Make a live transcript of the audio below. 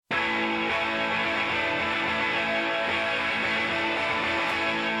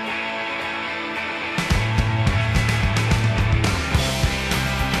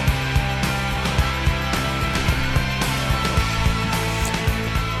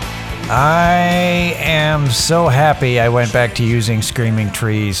I am so happy I went back to using Screaming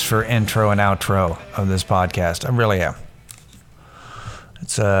Trees for intro and outro of this podcast. I really am.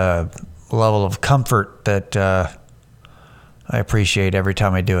 It's a level of comfort that I appreciate every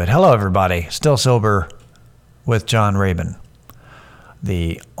time I do it. Hello, everybody. Still Sober with John Rabin,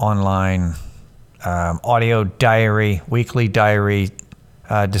 the online audio diary, weekly diary,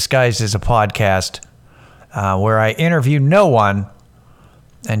 disguised as a podcast, where I interview no one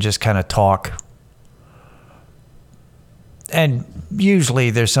and just kind of talk. And usually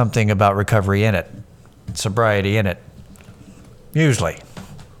there's something about recovery in it, sobriety in it. Usually.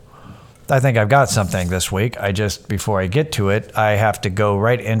 I think I've got something this week. Before I get to it, I have to go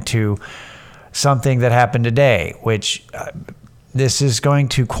right into something that happened today, which this is going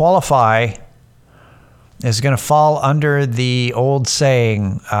to qualify, is going to fall under the old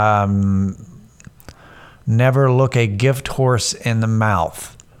saying, never look a gift horse in the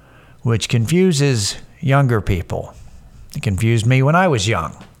mouth, which confuses younger people. It confused me when I was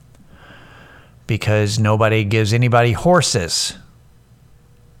young because nobody gives anybody horses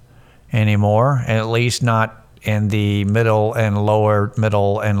anymore, at least not in the middle and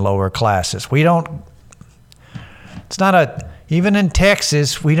lower classes. We don't, even in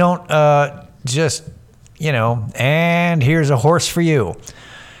Texas, we don't just, and here's a horse for you.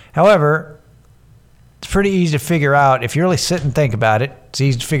 However, it's pretty easy to figure out. If you really sit and think about it, it's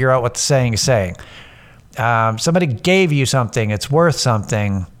easy to figure out what the saying is saying. Somebody gave you something, it's worth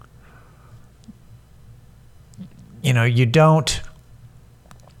something. You don't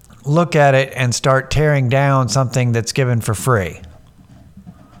look at it and start tearing down something that's given for free,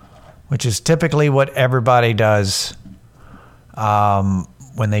 which is typically what everybody does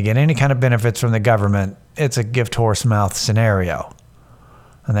when they get any kind of benefits from the government. It's a gift horse mouth scenario,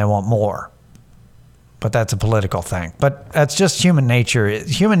 and they want more. But that's a political thing. But that's just human nature.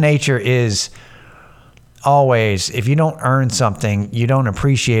 Human nature is always, if you don't earn something, you don't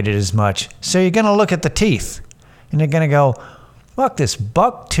appreciate it as much. So you're going to look at the teeth, and you're going to go, fuck this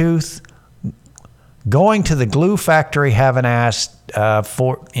buck tooth, going to the glue factory, have an ass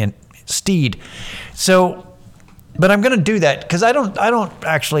in steed. So, but I'm going to do that because I don't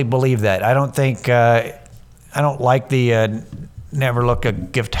actually believe that. I don't think, I don't like the never look a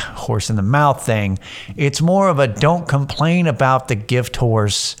gift horse in the mouth thing. It's more of a don't complain about the gift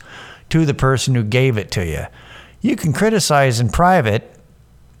horse to the person who gave it to you. You can criticize in private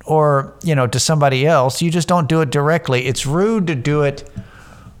or, to somebody else. You just don't do it directly. It's rude to do it.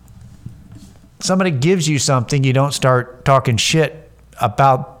 Somebody gives you something, you don't start talking shit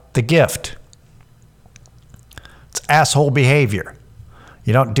about the gift. It's asshole behavior.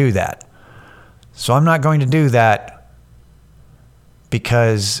 You don't do that. So I'm not going to do that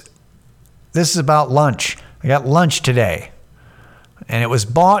because this is about lunch. I got lunch today, and it was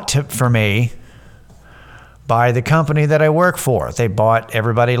bought for me by the company that I work for. They bought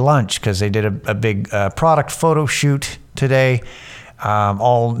everybody lunch because they did a big product photo shoot today,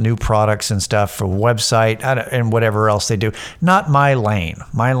 all new products and stuff for website and whatever else they do. Not my lane.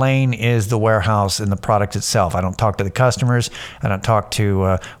 My lane is the warehouse and the product itself. I don't talk to the customers. I don't talk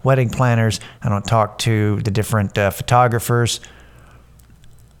to wedding planners. I don't talk to the different photographers.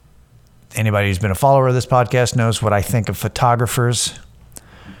 Anybody who's been a follower of this podcast knows what I think of photographers.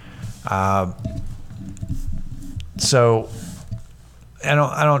 So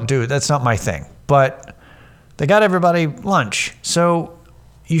I don't do it. That's not my thing. But they got everybody lunch. So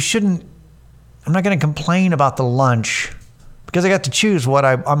I'm not going to complain about the lunch because I got to choose what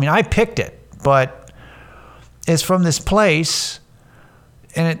I picked it, but it's from this place,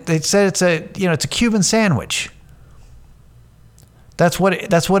 and they said it's a Cuban sandwich. That's what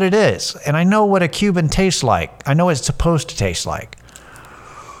it is. And I know what a Cuban tastes like. I know what it's supposed to taste like.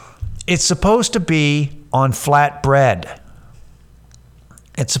 It's supposed to be on flat bread.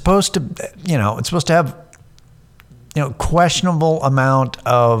 It's supposed to have, questionable amount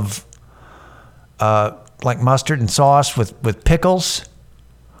of, like mustard and sauce with pickles.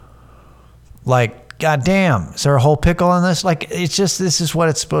 Like, goddamn, is there a whole pickle in this? Like, it's just, this is what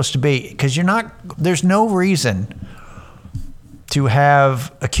it's supposed to be. Because there's no reason to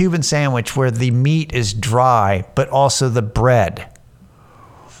have a Cuban sandwich where the meat is dry, but also the bread.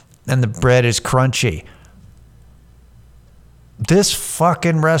 And the bread is crunchy. This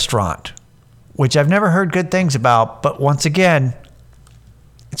fucking restaurant, which I've never heard good things about, but once again,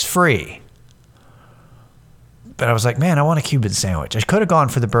 it's free. But I was like, man, I want a Cuban sandwich. I could have gone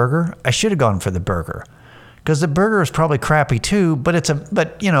for the burger. I should have gone for the burger. Because the burger is probably crappy too, but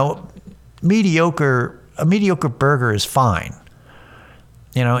mediocre. A mediocre burger is fine.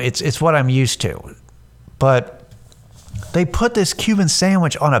 It's what I'm used to. But They put this Cuban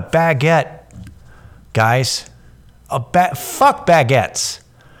sandwich on a baguette, guys. Fuck baguettes.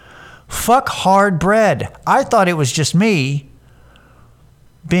 Fuck hard bread. I thought it was just me,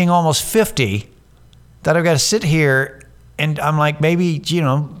 being almost 50, that I've got to sit here and I'm like, maybe,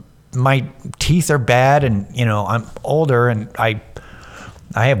 my teeth are bad and, I'm older and I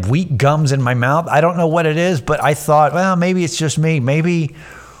have weak gums in my mouth. I don't know what it is, but I thought, well, maybe it's just me. Maybe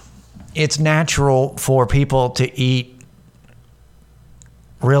it's natural for people to eat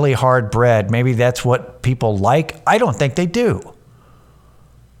really hard bread. Maybe that's what people like. I don't think they do.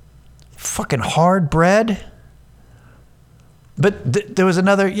 Fucking hard bread. But there was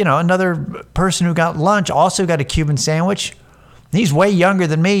another person who got lunch, also got a Cuban sandwich. He's way younger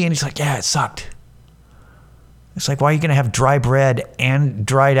than me, and he's like, yeah, it sucked. It's like, why are you going to have dry bread and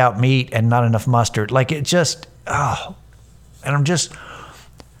dried out meat and not enough mustard? Like, it just, and I'm just,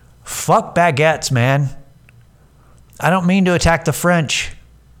 fuck baguettes, man. I don't mean to attack the French.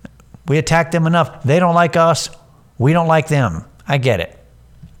 We attack them enough. They don't like us. We don't like them. I get it.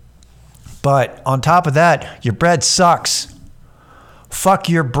 But on top of that, your bread sucks. Fuck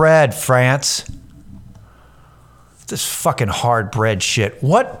your bread, France. This fucking hard bread shit.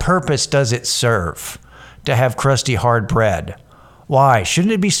 What purpose does it serve to have crusty hard bread? Why?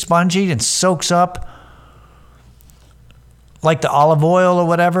 Shouldn't it be spongy and soaks up like the olive oil or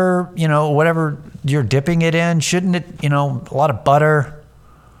whatever, whatever you're dipping it in? Shouldn't it, a lot of butter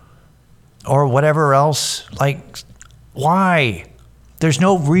or whatever else? Like, why? There's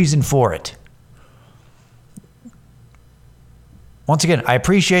no reason for it. Once again, I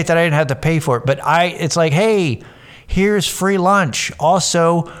appreciate that I didn't have to pay for it, but it's like, hey, here's free lunch.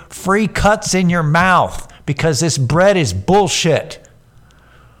 Also, free cuts in your mouth because this bread is bullshit.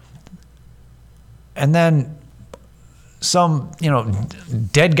 And then some,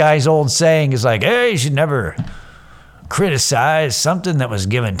 dead guy's old saying is like, hey, you should never criticize something that was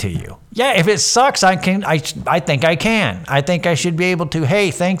given to you. Yeah, if it sucks, I think I can. I think I should be able to,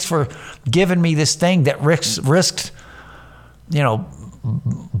 hey, thanks for giving me this thing that risked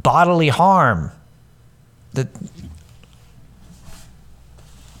bodily harm. And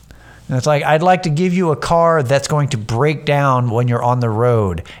it's like, I'd like to give you a car that's going to break down when you're on the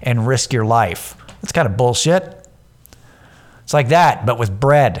road and risk your life. That's kind of bullshit. It's like that, but with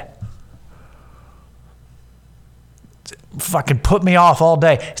bread. Fucking put me off all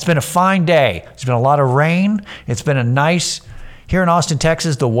day. It's been a fine day. It's been a lot of rain. It's been a nice, here in Austin,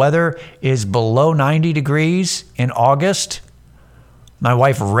 Texas, the weather is below 90 degrees in August. My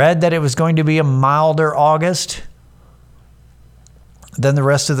wife read that it was going to be a milder August than the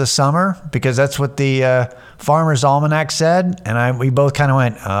rest of the summer because that's what the Farmer's Almanac said. And we both kind of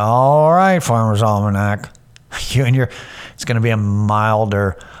went, all right, Farmer's Almanac, it's going to be a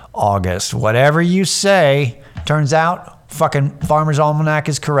milder August. Whatever you say, turns out fucking Farmer's Almanac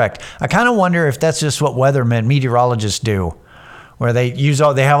is correct. I kind of wonder if that's just what meteorologists do, where they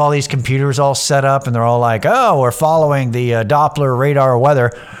have all these computers all set up and they're all like, oh, we're following the Doppler radar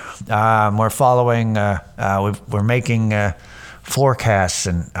weather. We're following, we're making forecasts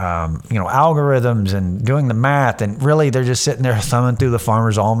and, algorithms and doing the math. And really they're just sitting there thumbing through the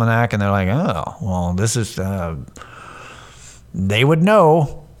Farmer's Almanac and they're like, oh, well, this is, they would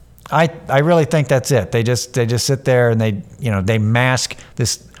know. I really think that's it. They just sit there and they mask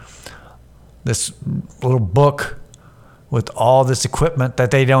this little book with all this equipment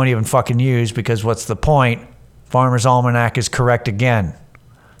that they don't even fucking use because what's the point? Farmer's Almanac is correct again.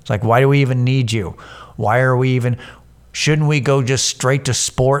 It's like, why do we even need you? Shouldn't we go just straight to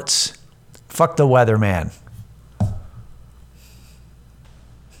sports? Fuck the weather, man.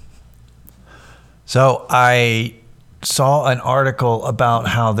 So I saw an article about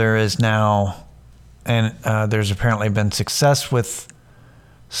how there is now, and there's apparently been success with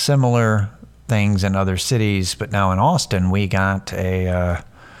similar things in other cities, but now in Austin we got I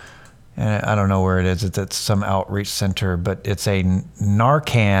don't know where it is. It's at some outreach center, but it's a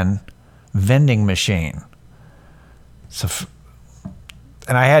Narcan vending machine. So,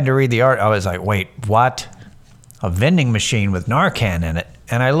 and I had to read the art. I was like, wait, what? A vending machine with Narcan in it?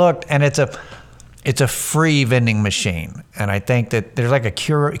 And I looked, and it's a free vending machine, and I think that there's like a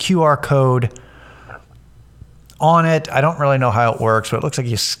QR code on it. I don't really know how it works, but it looks like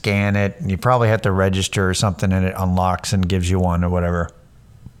you scan it and you probably have to register or something and it unlocks and gives you one or whatever.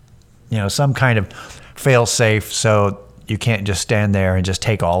 Some kind of fail safe so you can't just stand there and just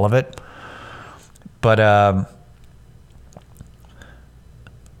take all of it. But,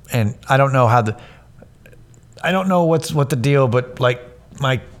 and I don't know I don't know what the deal, but like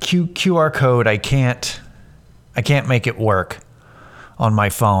my QR code, I can't make it work on my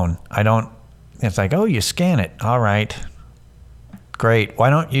phone. It's like, oh, you scan it. All right. great. Why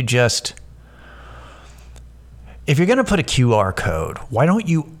don't you just, if you're going to put a QR code, why don't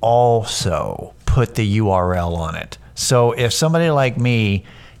you also put the URL on it? So if somebody like me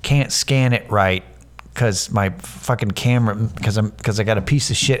can't scan it right because my fucking camera, because I got a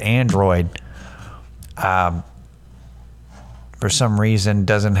piece of shit Android, for some reason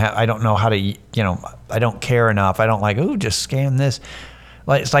doesn't have, I don't know how to, I don't care enough. I don't like, just scan this.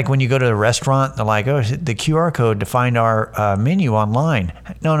 Like, it's like when you go to the restaurant, they're like, the QR code to find our menu online.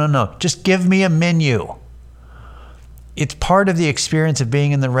 No. Just give me a menu. It's part of the experience of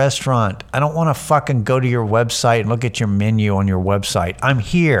being in the restaurant. I don't want to fucking go to your website and look at your menu on your website. I'm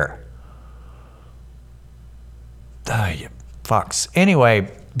here. You fucks.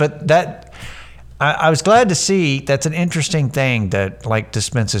 Anyway, but that, I was glad to see that's an interesting thing that like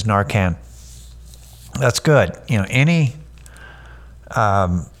dispenses Narcan. That's good. Any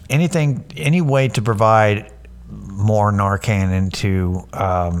way to provide more Narcan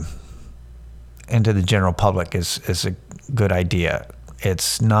into the general public is a good idea.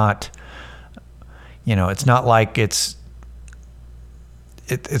 It's not, it's not like it's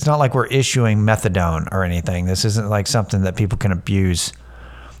not like we're issuing methadone or anything. This isn't like something that people can abuse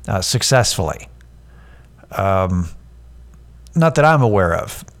successfully. Not that I'm aware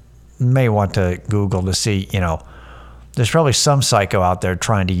of. You may want to Google to see, there's probably some psycho out there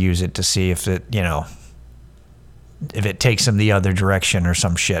trying to use it to see if it, if it takes them the other direction or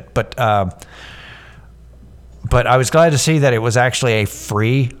some shit. But I was glad to see that it was actually a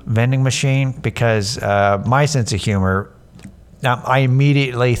free vending machine because my sense of humor, now I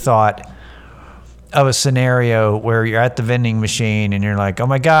immediately thought of a scenario where you're at the vending machine and you're like, oh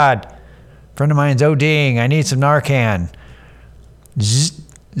my God, a friend of mine's ODing, I need some Narcan. Zzz,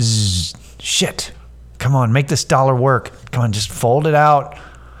 zzz, shit. Come on, make this dollar work. Come on, just fold it out.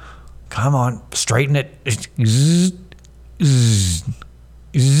 Come on, straighten it. Zzz, zzz,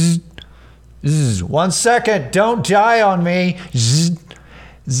 zzz. 1 second, don't die on me. Zzz,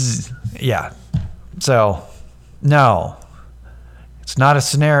 zzz. Yeah. So, no. It's not a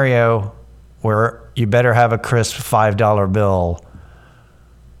scenario where you better have a crisp $5 bill.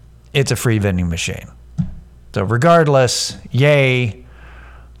 It's a free vending machine. So regardless, yay,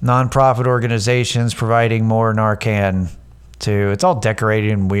 nonprofit organizations providing more Narcan it's all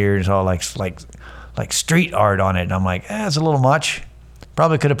decorated and weird. It's all like street art on it. And I'm like, it's a little much.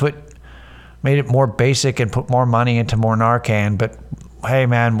 Probably could have made it more basic and put more money into more Narcan, but hey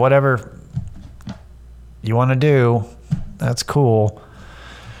man, whatever you want to do, that's cool.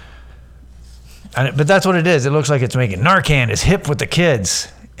 But that's what it is. It looks like it's making Narcan is hip with the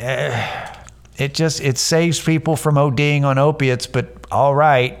kids. It saves people from ODing on opiates, but all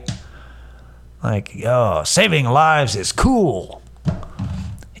right. Like, saving lives is cool.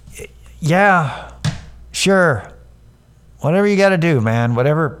 Yeah, sure. Whatever you got to do, man.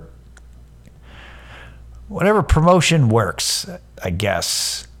 Whatever promotion works, I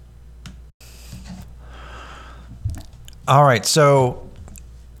guess. All right, so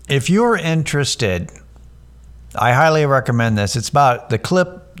if you're interested, I highly recommend this. It's about the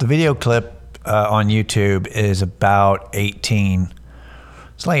video clip on YouTube is about 18.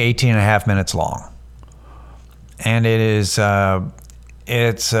 It's like 18 and a half minutes long. And it's a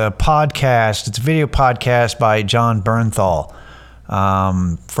podcast. It's a video podcast by Jon Bernthal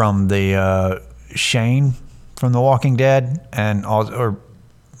from the Shane from The Walking Dead, and or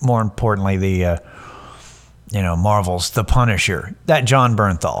more importantly, the Marvel's The Punisher. That Jon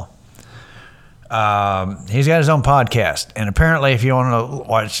Bernthal. He's got his own podcast, and apparently, if you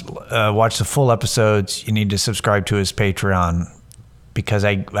want to watch the full episodes, you need to subscribe to his Patreon because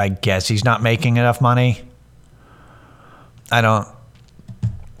I guess he's not making enough money. I don't.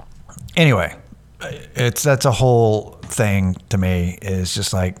 Anyway, that's a whole thing to me. Is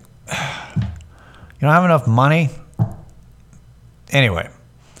just like, you don't have enough money. Anyway,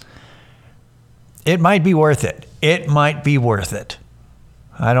 it might be worth it. It might be worth it.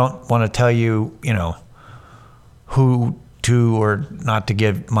 I don't want to tell you, who to or not to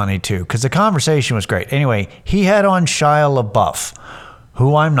give money to, because the conversation was great. Anyway, he had on Shia LaBeouf,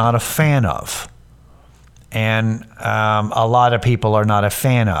 who I'm not a fan of. And a lot of people are not a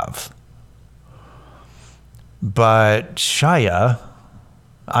fan of. But Shia,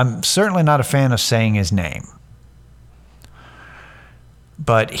 I'm certainly not a fan of saying his name.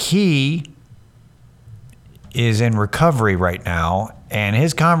 But he is in recovery right now, and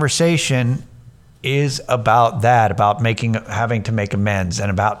his conversation is about that, about having to make amends, and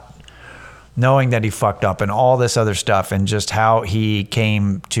about knowing that he fucked up and all this other stuff, and just how he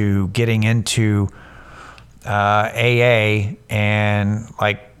came to getting into AA and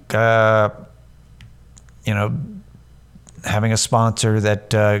having a sponsor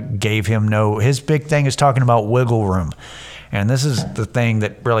that gave him his big thing is talking about wiggle room. And this is the thing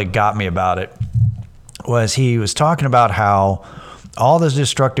that really got me about it, was he was talking about how all this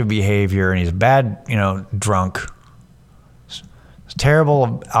destructive behavior, and he's a bad, drunk,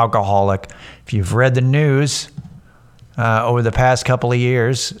 terrible alcoholic. If you've read the news over the past couple of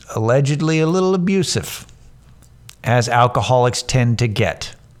years, allegedly a little abusive, as alcoholics tend to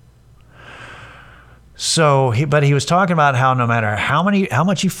get. So, but he was talking about how no matter how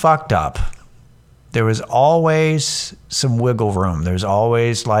much he fucked up, there was always some wiggle room. There's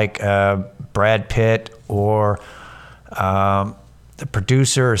always like Brad Pitt or the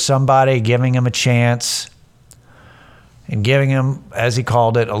producer or somebody giving him a chance and giving him, as he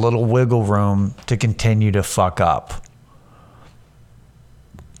called it, a little wiggle room to continue to fuck up.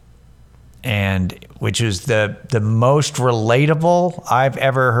 And which is the most relatable I've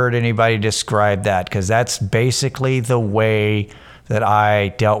ever heard anybody describe that, because that's basically the way that I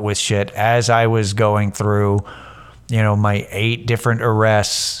dealt with shit as I was going through, my 8 different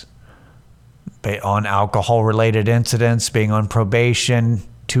arrests on alcohol-related incidents, being on probation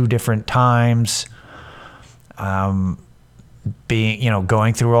 2 different times, going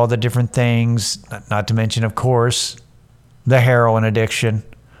through all the different things, not to mention, of course, the heroin addiction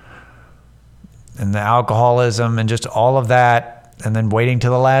and the alcoholism and just all of that, and then waiting to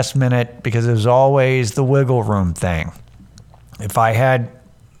the last minute because there's always the wiggle room thing. If I had,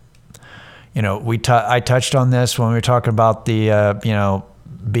 I touched on this when we were talking about the,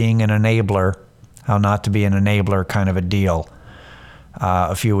 being an enabler, how not to be an enabler kind of a deal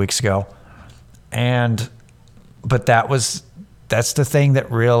a few weeks ago. But that's the thing that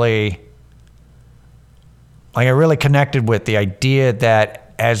really, I really connected with, the idea that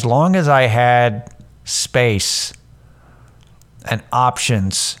as long as I had space and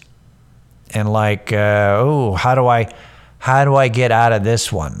options and how do I get out of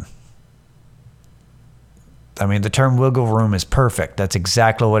this one? I mean, the term wiggle room is perfect. That's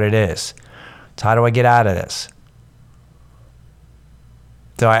exactly what it is. It's how do I get out of this?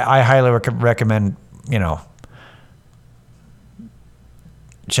 So I highly recommend,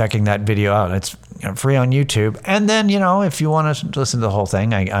 checking that video out. It's free on YouTube. And then, if you want to listen to the whole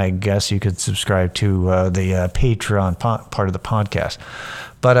thing, I guess you could subscribe to the Patreon part of the podcast.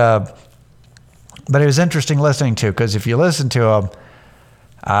 But it was interesting listening to, because if you listen to him,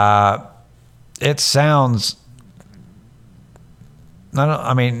 it sounds,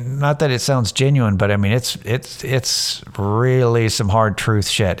 not that it sounds genuine, but it's really some hard truth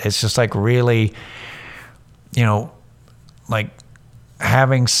shit. It's just like really, like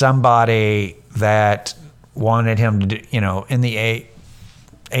having somebody that wanted him to do, in the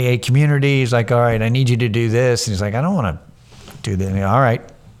AA community, he's like, all right, I need you to do this. And he's like, I don't want to do that. All right,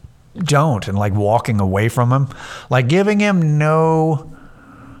 don't. And like walking away from him, like giving him no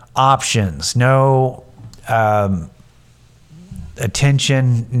options, no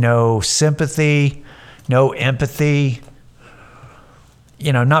attention, no sympathy, no empathy,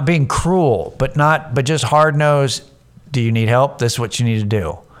 not being cruel, but just hard-nosed. Do you need help? This is what you need to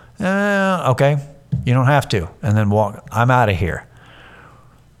do. Okay, you don't have to. And then walk. I'm out of here.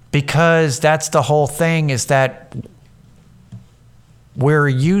 Because that's the whole thing, is that we're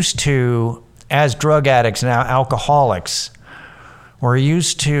used to, as drug addicts and alcoholics, we're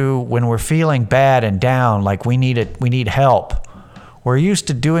used to, when we're feeling bad and down, like we need help. We're used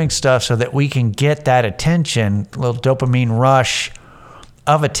to doing stuff so that we can get that attention, a little dopamine rush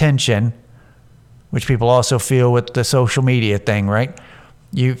of attention, which people also feel with the social media thing, right?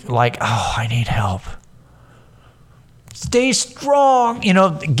 You like, oh, I need help. Stay strong,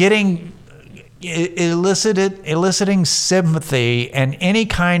 getting eliciting sympathy and any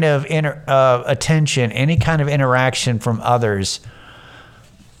kind of attention, any kind of interaction from others,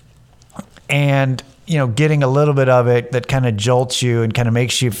 and getting a little bit of it that kind of jolts you and kind of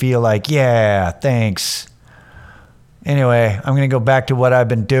makes you feel like, yeah, thanks. Anyway, I'm going to go back to what I've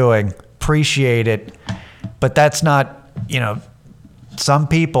been doing. Appreciate it. But that's not, some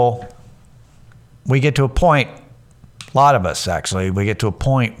people, we get to a point, a lot of us actually, we get to a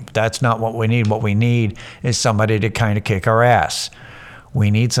point, that's not what we need. What we need is somebody to kind of kick our ass.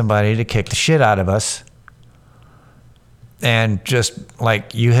 We need somebody to kick the shit out of us. And just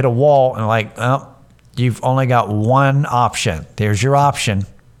like you hit a wall and like, oh, you've only got one option. There's your option.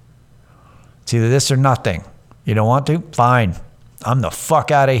 It's either this or nothing. You don't want to? Fine. I'm the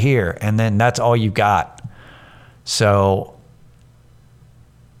fuck out of here. And then that's all you got. So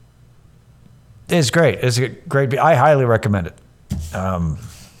it's great. It's a great. I highly recommend it.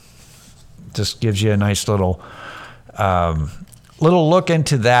 Just gives you a nice little look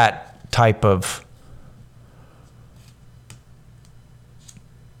into that type of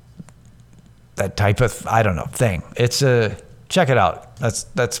that type of, I don't know, thing. It's check it out.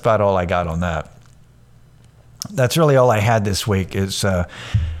 That's about all I got on that. That's really all I had this week is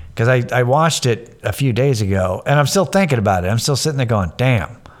because I watched it a few days ago and I'm still thinking about it. I'm still sitting there going,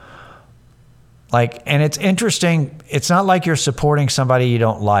 damn. Like, and it's interesting. It's not like you're supporting somebody you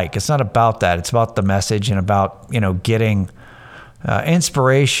don't like. It's not about that. It's about the message and about, you know, getting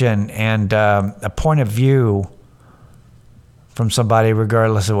inspiration and a point of view from somebody,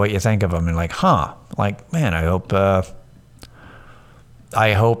 regardless of what you think of them. And like, like, man, I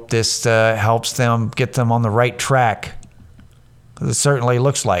hope this helps them, get them on the right track. It certainly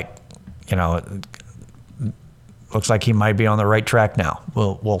looks like, you know, it looks like he might be on the right track now.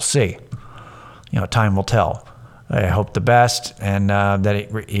 We'll see. You know, time will tell. I hope the best, and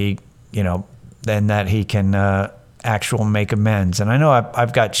that he, you know, then that he can actual make amends. And I know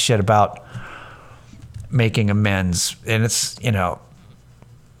I've got shit about making amends, and it's, you know,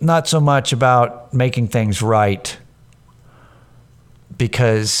 not so much about making things right,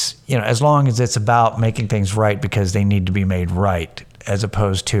 because, you know, as long as it's about making things right because they need to be made right, as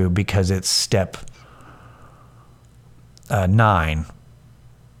opposed to because it's step 9.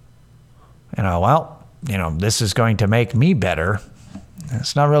 You know, well, you know, this is going to make me better.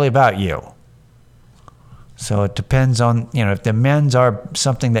 It's not really about you. So it depends on, you know, if the amends are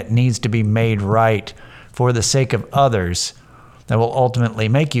something that needs to be made right for the sake of others, that will ultimately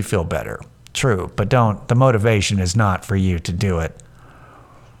make you feel better. True, but the motivation is not for you to do it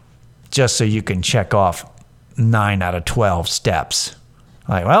just so you can check off 9 out of 12 steps.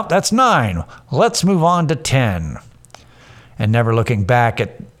 Like, well, that's 9. Let's move on to 10. And never looking back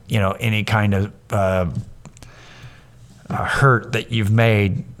at, you know, any kind of hurt that you've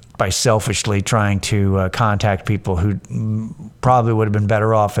made by selfishly trying to contact people who probably would have been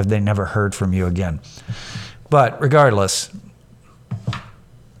better off if they never heard from you again. But regardless,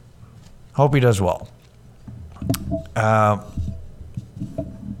 hope he does well.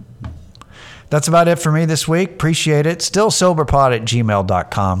 That's about it for me this week. Appreciate it.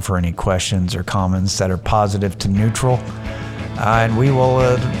 StillSoberPod@gmail.com for any questions or comments that are positive to neutral. And we will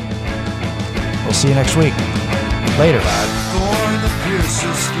we'll see you next week. Later.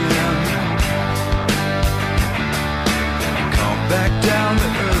 Come back down to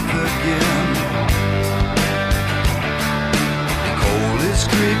earth again. Cold is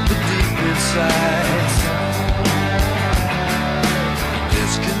creeping deep inside.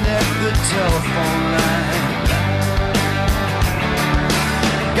 Disconnect the telephone